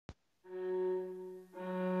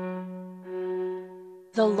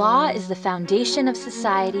The law is the foundation of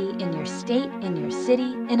society in your state, in your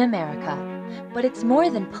city, in America. But it's more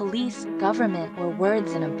than police, government, or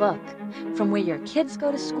words in a book. From where your kids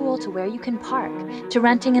go to school to where you can park, to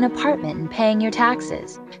renting an apartment and paying your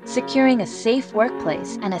taxes, securing a safe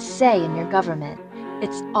workplace and a say in your government.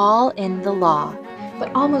 It's all in the law.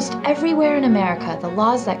 But almost everywhere in America, the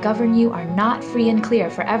laws that govern you are not free and clear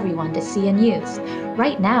for everyone to see and use.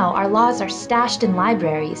 Right now, our laws are stashed in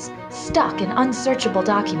libraries, stuck in unsearchable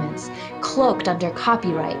documents, cloaked under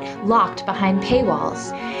copyright, locked behind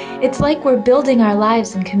paywalls. It's like we're building our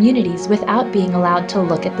lives and communities without being allowed to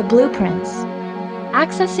look at the blueprints.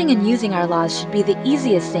 Accessing and using our laws should be the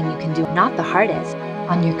easiest thing you can do, not the hardest.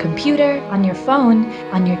 On your computer, on your phone,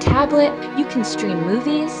 on your tablet, You can stream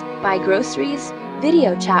movies, buy groceries,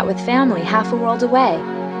 video chat with family half a world away.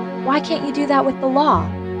 Why can't you do that with the law?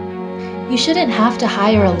 you shouldn't have to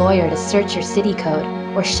hire a lawyer to search your city code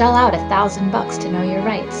or shell out $1,000 to know your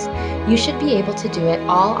rights. You should be able to do it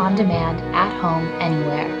all on demand, at home,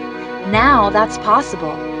 anywhere. Now that's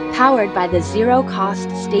possible, powered by the zero-cost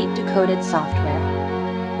State Decoded software.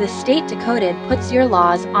 The State Decoded puts your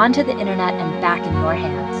laws onto the internet and back in your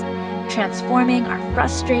hands, transforming our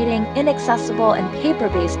frustrating, inaccessible, and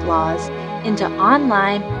paper-based laws into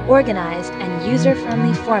online, organized, and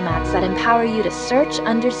user-friendly formats that empower you to search,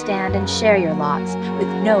 understand, and share your laws with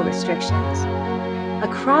no restrictions.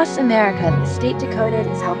 Across America, the State Decoded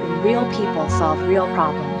is helping real people solve real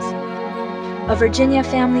problems. A Virginia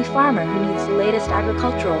family farmer who needs the latest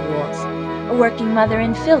agricultural rules, a working mother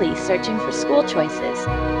in Philly searching for school choices,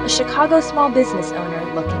 a Chicago small business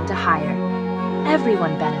owner looking to hire.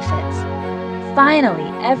 Everyone benefits. Finally,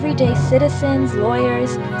 everyday citizens,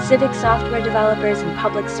 lawyers, civic software developers, and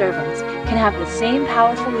public servants can have the same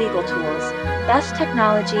powerful legal tools, best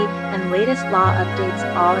technology, and latest law updates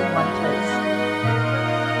all in one place.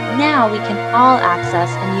 Now we can all access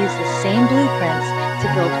and use the same blueprints to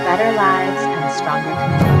build better lives and stronger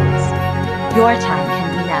communities. Your time can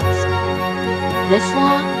be next. This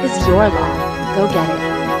law is your law. Go get it.